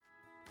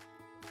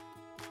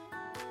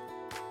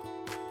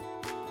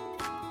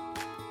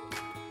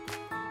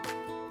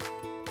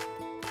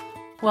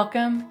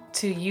Welcome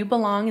to You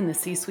Belong in the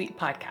C-Suite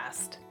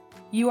podcast.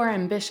 You are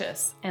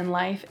ambitious in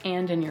life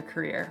and in your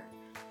career,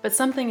 but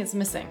something is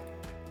missing.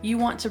 You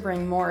want to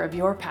bring more of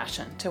your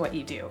passion to what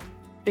you do.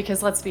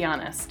 Because let's be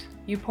honest,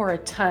 you pour a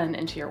ton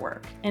into your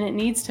work, and it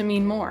needs to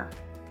mean more.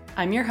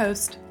 I'm your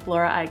host,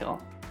 Laura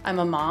Eigel. I'm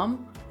a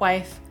mom,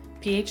 wife,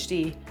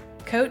 PhD,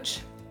 coach,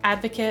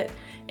 advocate,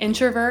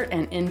 introvert,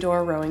 and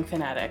indoor rowing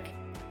fanatic.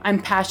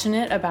 I'm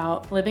passionate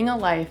about living a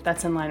life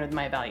that's in line with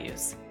my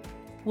values.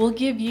 We'll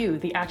give you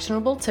the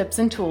actionable tips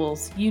and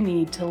tools you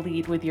need to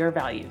lead with your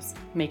values,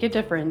 make a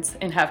difference,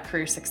 and have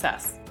career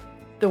success.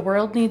 The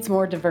world needs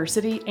more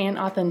diversity and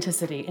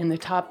authenticity in the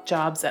top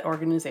jobs at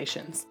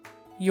organizations.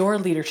 Your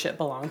leadership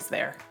belongs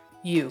there.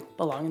 You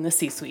belong in the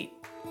C-Suite.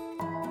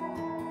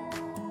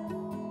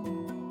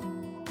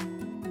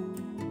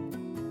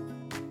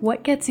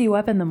 What gets you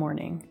up in the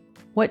morning?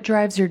 What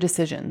drives your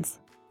decisions?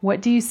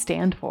 What do you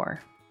stand for?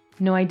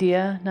 No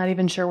idea, not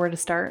even sure where to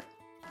start?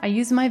 I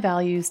use my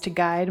values to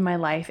guide my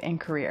life and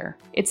career.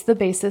 It's the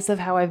basis of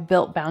how I've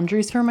built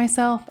boundaries for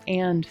myself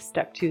and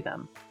stuck to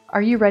them.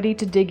 Are you ready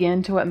to dig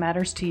into what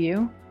matters to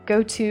you?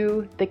 Go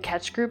to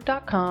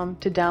thecatchgroup.com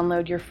to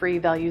download your free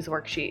values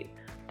worksheet.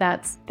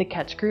 That's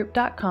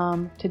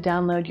thecatchgroup.com to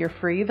download your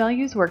free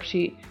values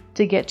worksheet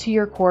to get to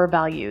your core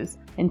values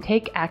and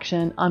take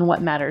action on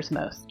what matters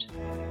most.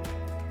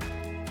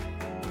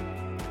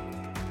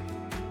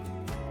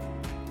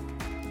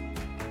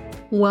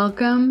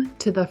 Welcome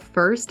to the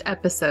first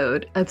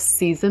episode of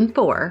Season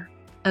 4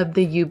 of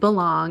the You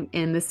Belong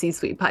in the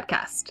C-Suite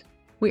podcast.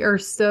 We are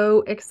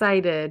so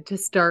excited to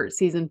start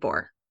Season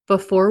 4.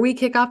 Before we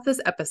kick off this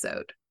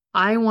episode,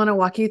 I want to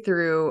walk you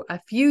through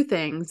a few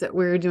things that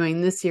we're doing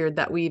this year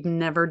that we've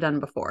never done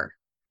before.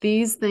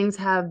 These things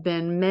have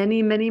been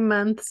many, many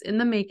months in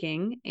the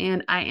making,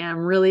 and I am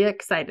really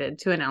excited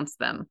to announce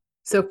them.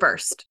 So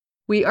first,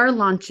 we are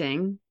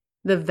launching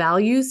the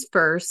Values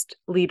First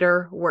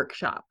Leader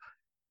Workshop,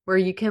 where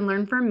you can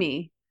learn from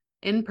me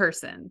in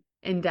person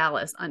in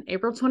Dallas on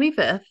April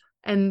 25th.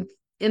 And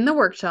in the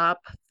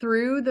workshop,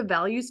 through the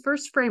Values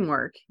First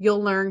framework,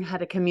 you'll learn how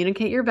to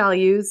communicate your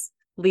values,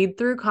 lead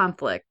through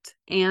conflict,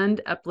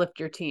 and uplift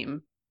your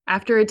team.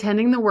 After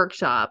attending the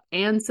workshop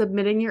and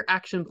submitting your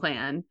action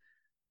plan,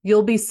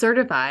 you'll be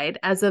certified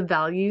as a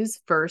Values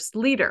First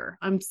leader.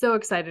 I'm so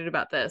excited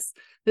about this.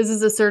 This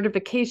is a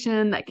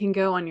certification that can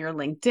go on your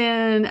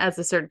LinkedIn as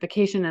a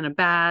certification and a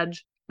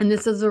badge. And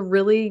this is a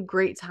really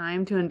great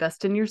time to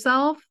invest in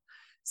yourself.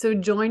 So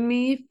join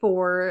me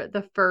for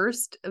the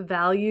first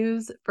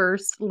Values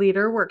First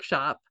Leader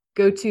Workshop.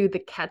 Go to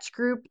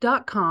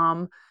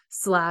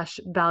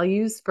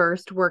thecatchgroup.com/Values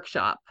First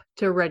Workshop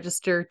to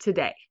register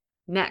today.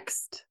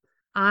 Next,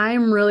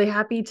 I'm really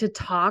happy to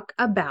talk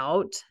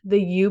about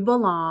the You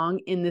Belong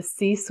in the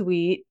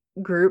C-Suite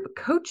group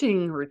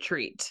coaching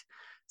retreat.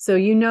 So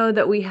you know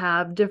that we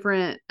have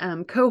different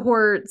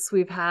cohorts.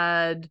 We've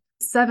had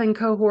 7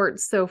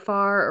 cohorts so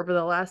far over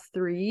the last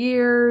 3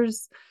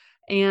 years.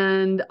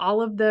 And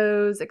all of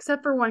those,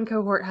 except for one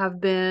cohort, have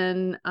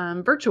been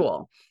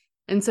virtual.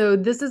 And so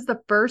this is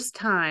the first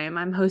time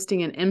I'm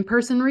hosting an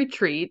in-person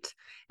retreat,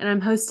 and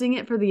I'm hosting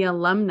it for the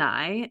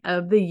alumni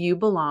of the You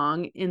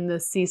Belong in the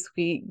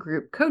C-Suite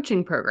group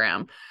coaching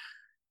program.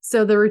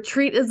 So the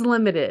retreat is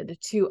limited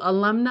to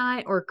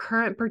alumni or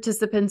current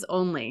participants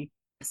only.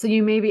 So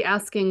you may be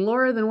asking,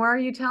 Laura, then why are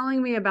you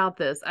telling me about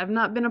this? I've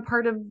not been a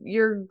part of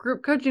your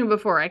group coaching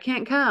before. I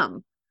can't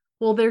come.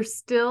 Well, there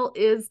still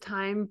is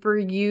time for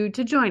you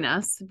to join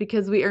us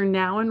because we are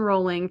now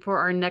enrolling for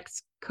our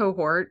next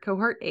cohort,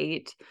 cohort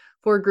 8,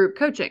 for group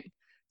coaching.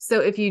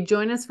 So if you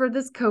join us for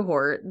this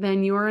cohort,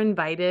 then you are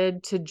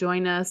invited to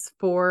join us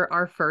for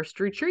our first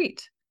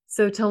retreat.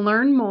 So to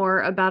learn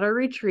more about our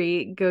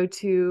retreat, go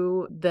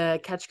to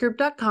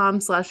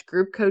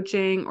thecatchgroup.com/group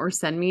coaching or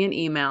send me an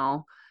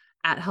email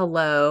at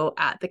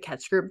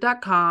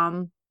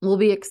hello@thecatchgroup.com. We'll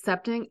be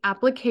accepting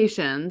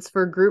applications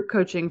for group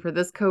coaching for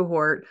this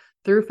cohort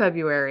through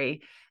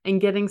February and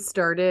getting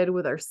started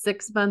with our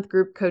 6-month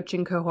group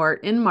coaching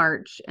cohort in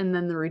March, and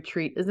then the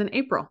retreat is in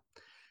April.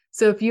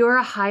 So if you are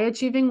a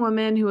high-achieving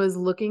woman who is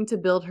looking to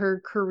build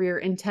her career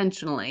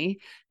intentionally,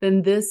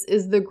 then this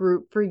is the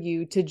group for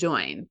you to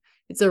join.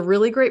 It's a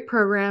really great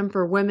program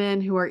for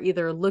women who are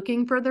either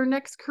looking for their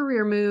next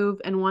career move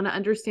and want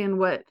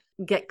to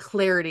get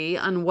clarity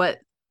on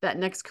what that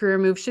next career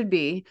move should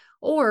be,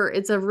 or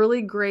it's a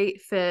really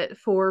great fit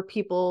for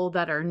people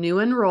that are new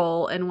in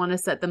role and want to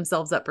set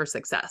themselves up for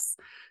success.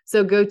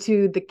 So go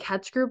to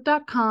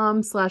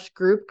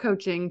thecatchgroup.com/group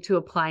coaching to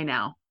apply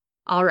now.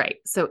 All right.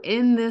 So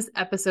in this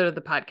episode of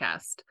the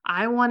podcast,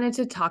 I wanted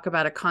to talk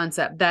about a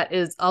concept that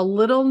is a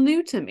little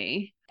new to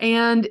me,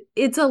 and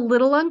it's a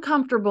little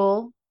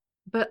uncomfortable,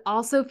 but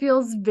also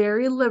feels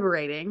very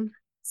liberating.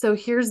 So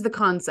here's the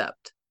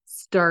concept: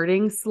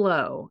 starting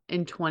slow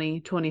in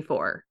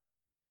 2024.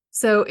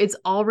 So it's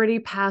already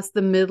past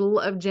the middle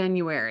of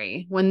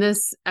January. When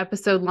this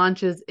episode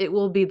launches, it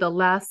will be the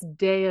last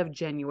day of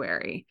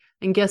January.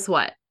 And guess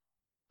what?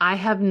 I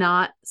have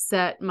not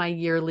set my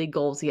yearly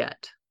goals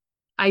yet.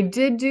 I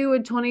did do a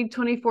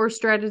 2024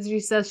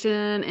 strategy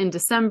session in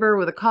December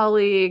with a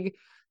colleague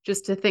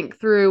just to think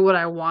through what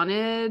I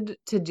wanted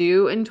to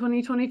do in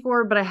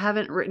 2024, but I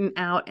haven't written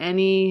out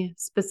any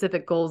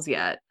specific goals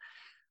yet.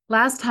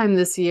 Last time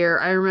this year,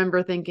 I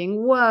remember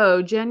thinking,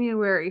 whoa,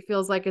 January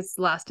feels like it's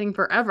lasting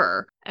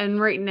forever.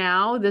 And right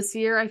now, this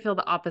year, I feel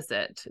the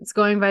opposite. It's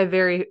going by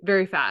very,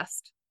 very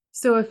fast.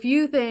 So a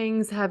few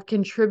things have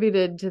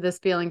contributed to this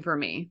feeling for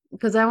me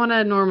because I want to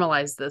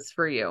normalize this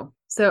for you.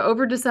 So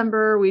over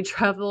December, we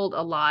traveled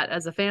a lot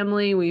as a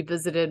family. We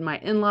visited my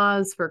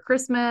in-laws for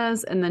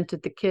Christmas and then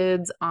took the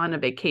kids on a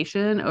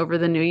vacation over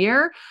the new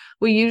year.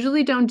 We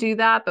usually don't do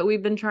that, but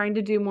we've been trying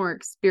to do more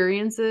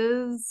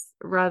experiences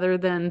rather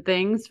than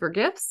things for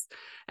gifts.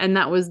 And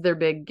that was their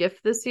big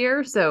gift this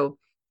year. So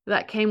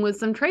that came with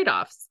some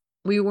trade-offs.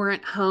 We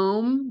weren't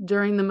home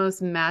during the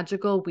most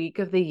magical week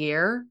of the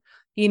year.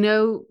 You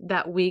know,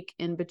 that week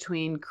in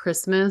between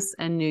Christmas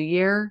and New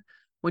Year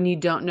when you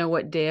don't know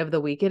what day of the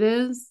week it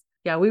is?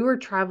 Yeah, we were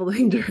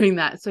traveling during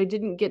that. So I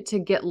didn't get to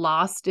get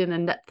lost in a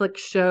Netflix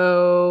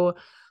show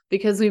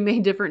because we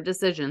made different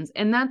decisions.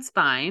 And that's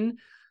fine.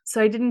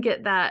 So I didn't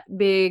get that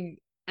big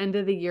end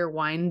of the year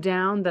wind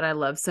down that I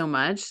love so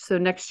much. So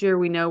next year,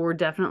 we know we're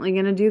definitely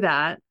going to do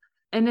that.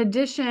 In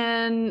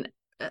addition,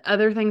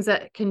 other things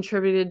that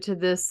contributed to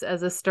this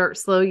as a start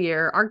slow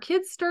year, our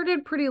kids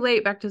started pretty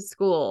late back to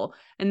school,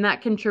 and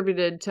that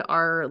contributed to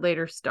our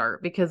later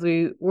start because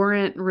we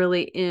weren't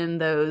really in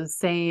those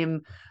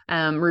same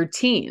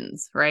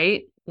routines,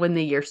 right? When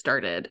the year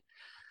started.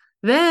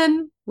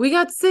 Then we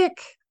got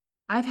sick.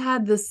 I've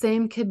had the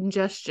same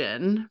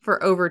congestion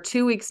for over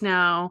 2 weeks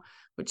now,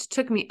 which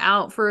took me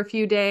out for a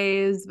few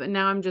days, but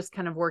now I'm just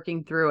kind of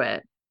working through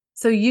it.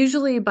 So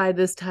usually by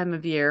this time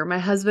of year, my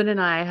husband and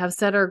I have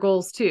set our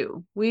goals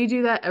too. We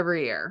do that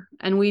every year,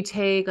 and we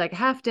take like a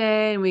half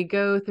day and we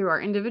go through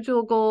our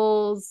individual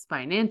goals,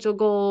 financial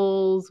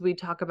goals. We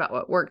talk about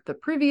what worked the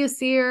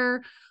previous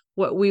year,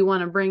 what we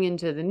want to bring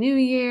into the new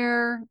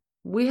year.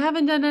 We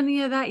haven't done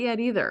any of that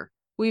yet either.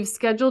 We've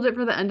scheduled it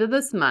for the end of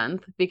this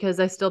month because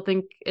I still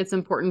think it's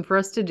important for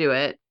us to do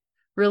it.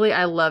 Really,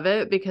 I love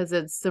it because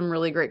it's some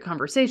really great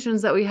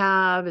conversations that we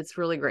have. It's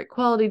really great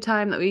quality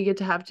time that we get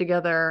to have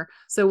together.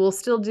 So we'll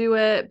still do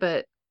it,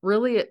 but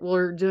really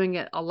we're doing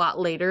it a lot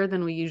later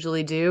than we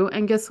usually do.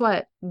 And guess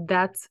what?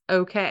 That's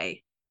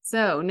okay.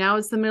 So now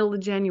it's the middle of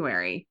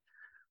January.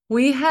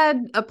 We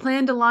had a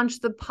plan to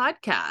launch the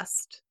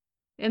podcast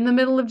in the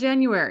middle of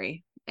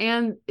January,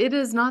 and it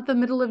is not the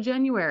middle of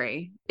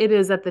January. It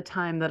is at the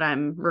time that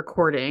I'm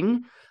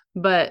recording,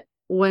 but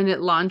when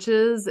it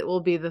launches, it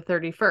will be the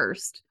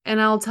 31st. And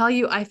I'll tell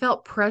you, I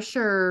felt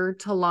pressure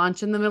to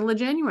launch in the middle of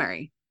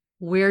January.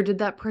 Where did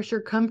that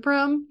pressure come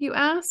from, you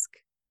ask?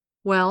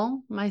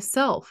 Well,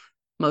 myself,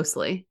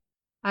 mostly.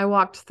 I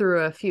walked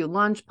through a few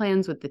launch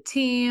plans with the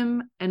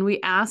team, and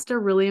we asked a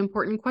really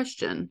important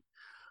question.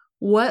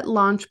 What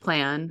launch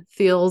plan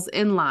feels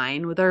in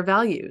line with our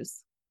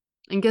values?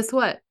 And guess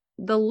what?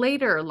 The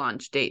later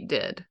launch date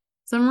did.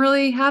 So I'm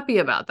really happy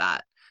about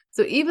that.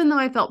 So even though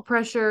I felt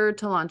pressure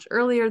to launch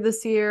earlier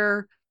this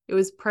year, it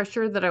was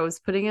pressure that I was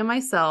putting in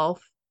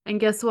myself. And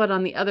guess what?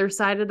 On the other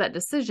side of that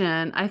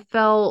decision, I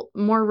felt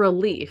more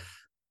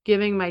relief,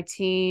 giving my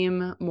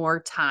team more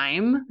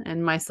time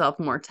and myself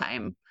more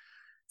time.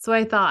 So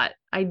I thought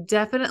I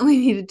definitely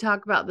need to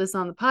talk about this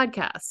on the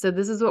podcast. So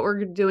this is what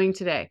we're doing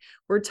today.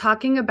 We're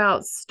talking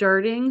about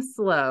starting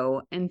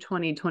slow in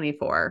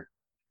 2024.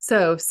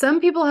 So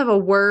some people have a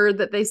word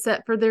that they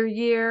set for their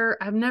year.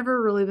 I've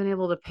never really been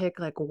able to pick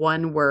like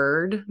one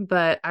word,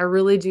 but I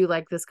really do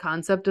like this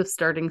concept of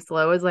starting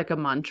slow as like a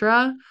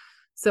mantra.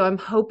 So I'm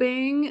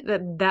hoping that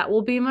that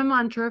will be my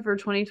mantra for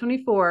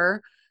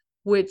 2024,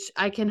 which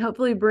I can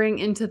hopefully bring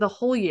into the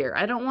whole year.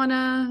 I don't want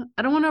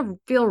to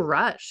feel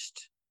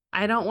rushed.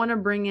 I don't want to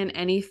bring in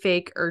any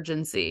fake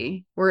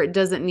urgency where it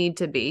doesn't need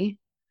to be.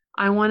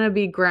 I want to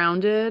be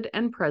grounded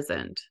and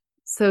present.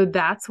 So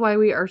that's why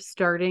we are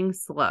starting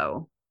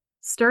slow.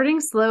 Starting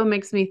slow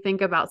makes me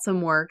think about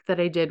some work that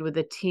I did with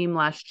a team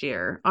last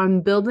year on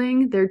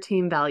building their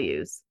team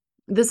values.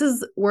 This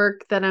is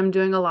work that I'm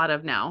doing a lot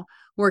of now,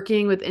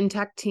 working with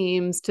intact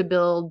teams to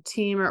build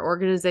team or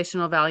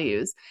organizational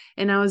values.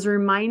 And I was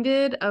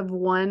reminded of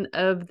one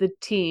of the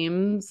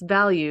team's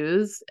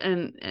values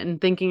and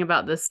thinking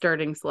about this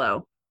starting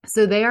slow.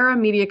 So they are a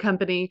media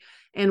company,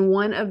 and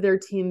one of their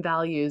team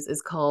values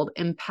is called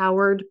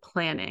empowered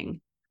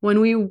planning. When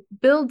we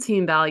build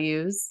team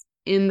values,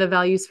 in the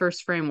values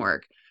first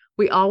framework,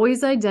 we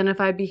always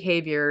identify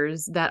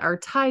behaviors that are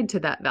tied to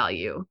that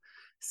value.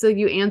 So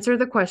you answer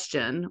the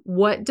question,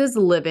 what does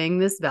living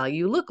this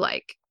value look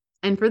like?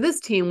 And for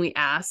this team, we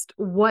asked,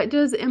 what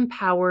does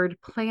empowered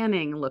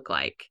planning look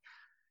like?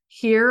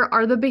 Here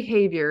are the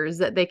behaviors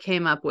that they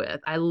came up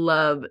with. I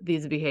love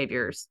these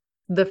behaviors.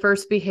 The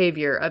first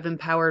behavior of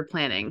empowered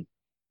planning,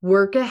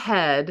 work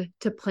ahead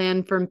to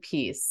plan from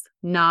peace,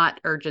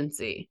 not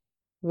urgency.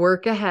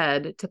 Work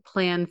ahead to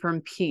plan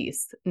from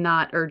peace,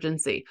 not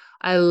urgency.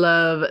 I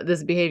love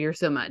this behavior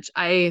so much.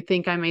 I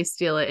think I may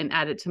steal it and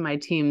add it to my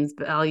team's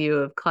value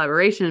of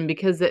collaboration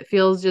because it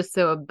feels just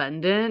so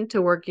abundant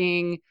to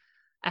working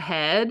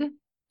ahead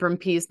from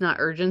peace, not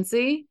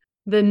urgency.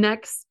 The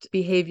next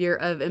behavior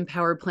of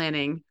empowered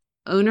planning,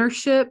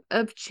 ownership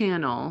of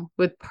channel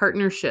with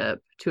partnership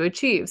to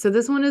achieve. So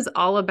this one is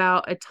all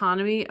about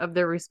autonomy of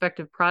their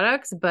respective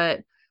products,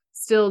 but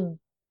still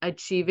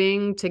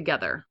achieving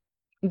together.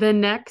 The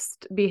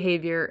next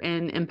behavior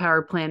in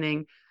empowered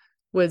planning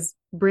was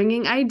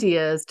bringing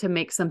ideas to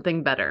make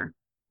something better.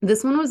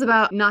 This one was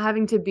about not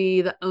having to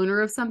be the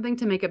owner of something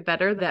to make it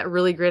better, that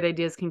really great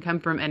ideas can come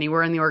from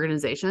anywhere in the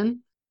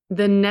organization.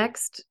 The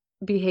next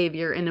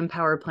behavior in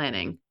empowered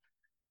planning,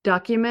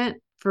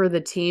 document for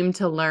the team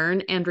to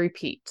learn and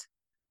repeat.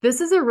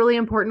 This is a really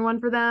important one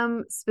for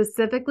them,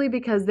 specifically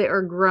because they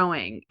are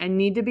growing and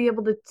need to be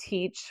able to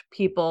teach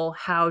people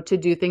how to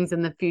do things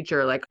in the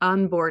future, like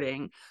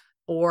onboarding,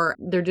 or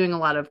they're doing a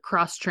lot of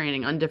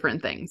cross-training on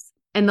different things.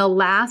 And the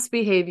last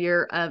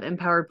behavior of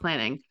empowered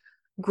planning,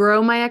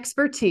 grow my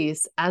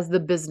expertise as the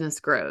business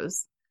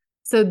grows.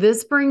 So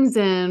this brings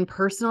in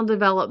personal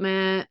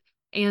development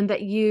and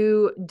that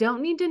you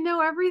don't need to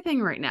know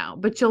everything right now,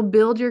 but you'll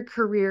build your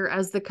career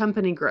as the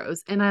company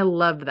grows. And I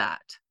love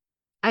that.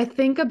 I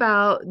think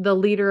about the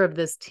leader of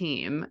this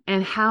team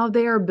and how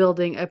they are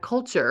building a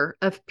culture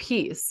of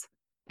peace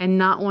and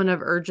not one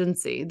of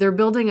urgency. They're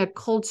building a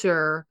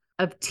culture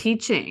of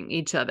teaching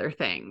each other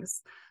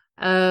things,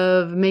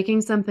 of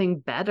making something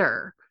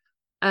better,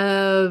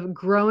 of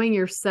growing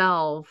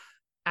yourself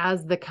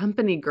as the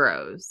company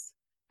grows.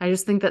 I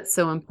just think that's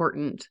so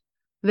important.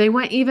 They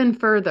went even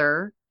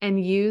further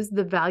and used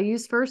the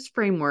values first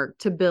framework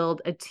to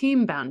build a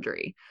team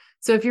boundary.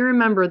 So if you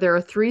remember, there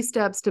are 3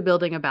 steps to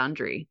building a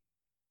boundary.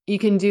 You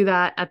can do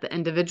that at the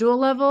individual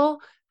level,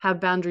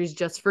 have boundaries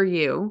just for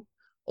you,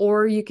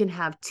 or you can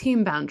have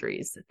team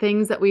boundaries,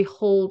 things that we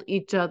hold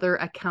each other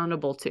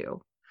accountable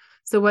to.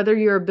 So whether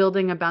you're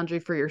building a boundary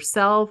for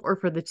yourself or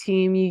for the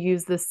team, you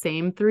use the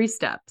same 3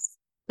 steps.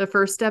 The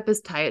first step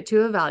is tie it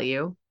to a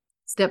value.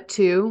 Step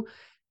 2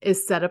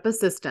 is set up a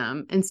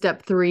system. And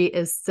step 3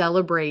 is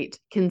celebrate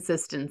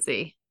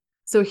consistency.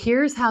 So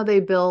here's how they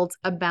built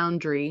a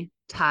boundary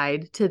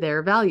tied to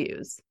their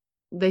values.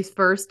 They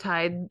first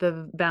tied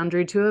the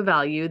boundary to a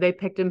value. They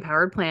picked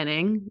empowered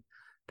planning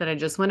that I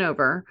just went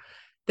over.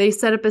 They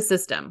set up a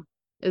system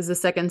is the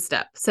second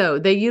step. So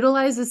they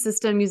utilize a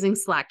system using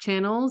Slack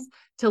channels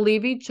to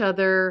leave each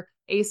other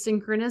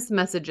asynchronous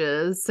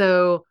messages.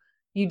 So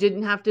you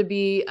didn't have to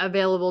be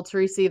available to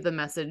receive the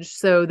message.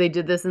 So they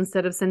did this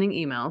instead of sending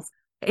emails.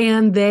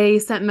 And they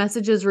sent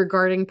messages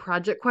regarding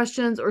project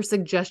questions or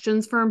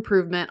suggestions for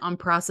improvement on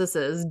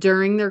processes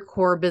during their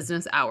core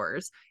business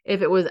hours.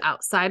 If it was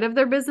outside of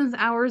their business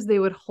hours, they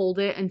would hold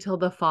it until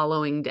the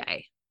following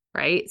day,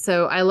 right?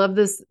 So I love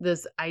this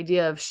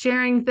idea of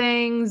sharing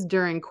things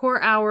during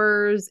core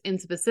hours in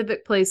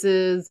specific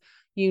places.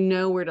 You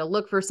know where to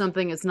look for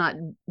something. It's not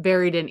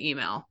buried in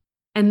email.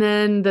 And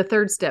then the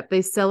third step,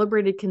 they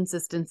celebrated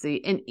consistency.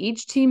 In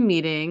each team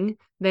meeting,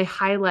 they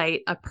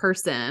highlight a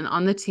person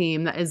on the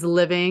team that is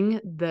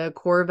living the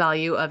core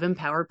value of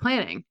empowered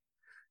planning.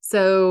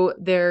 So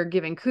they're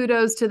giving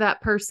kudos to that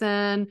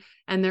person,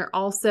 and they're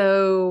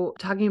also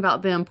talking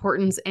about the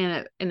importance,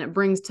 and it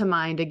brings to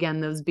mind,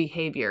 again, those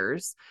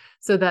behaviors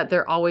so that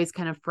they're always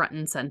kind of front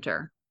and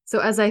center. So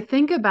as I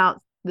think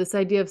about this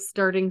idea of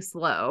starting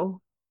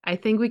slow, I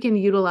think we can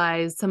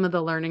utilize some of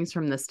the learnings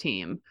from this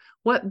team.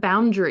 What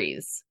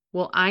boundaries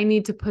will I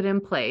need to put in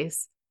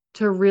place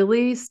to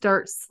really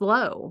start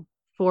slow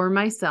for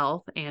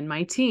myself and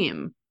my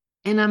team?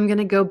 And I'm going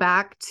to go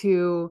back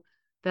to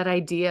that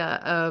idea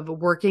of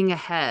working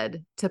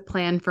ahead to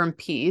plan from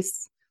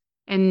peace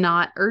and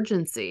not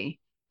urgency.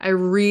 I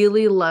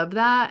really love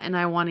that, and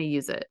I want to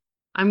use it.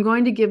 I'm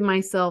going to give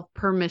myself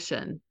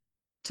permission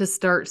to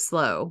start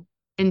slow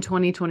in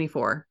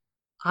 2024.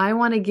 I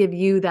want to give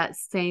you that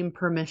same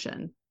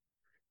permission.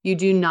 You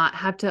do not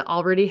have to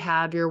already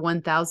have your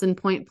 1,000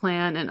 point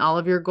plan and all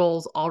of your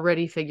goals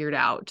already figured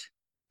out.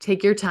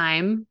 Take your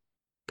time,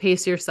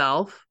 pace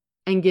yourself,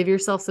 and give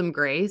yourself some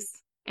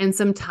grace and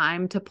some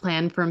time to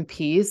plan from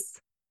peace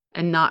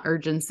and not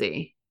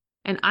urgency.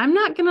 And I'm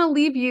not going to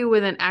leave you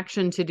with an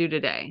action to do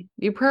today.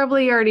 You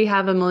probably already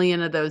have a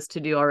million of those to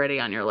do already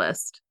on your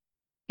list.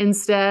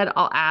 Instead,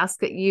 I'll ask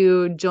that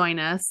you join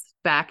us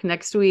back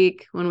next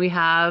week when we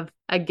have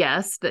a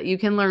guest that you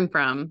can learn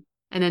from.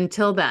 And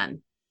until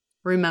then,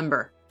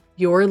 remember,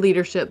 your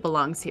leadership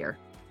belongs here.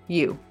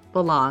 You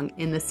belong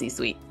in the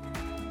C-suite.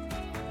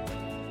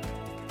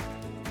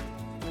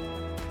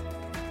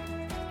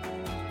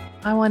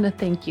 I want to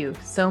thank you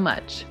so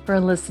much for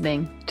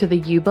listening to the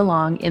You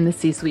Belong in the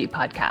C-Suite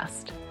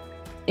podcast.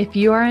 If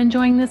you are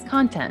enjoying this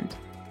content,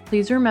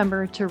 please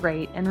remember to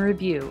rate and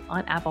review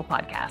on Apple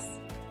Podcasts.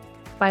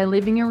 By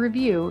leaving a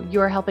review, you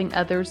are helping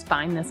others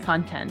find this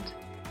content.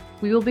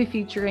 We will be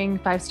featuring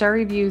 5-star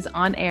reviews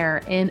on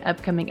air in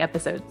upcoming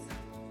episodes.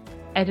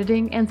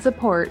 Editing and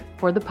support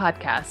for the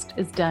podcast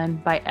is done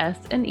by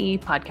S&E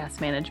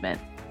Podcast Management.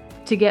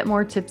 To get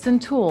more tips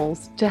and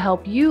tools to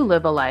help you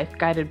live a life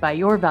guided by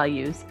your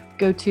values,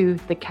 go to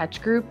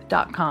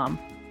thecatchgroup.com.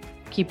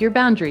 Keep your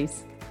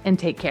boundaries and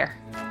take care.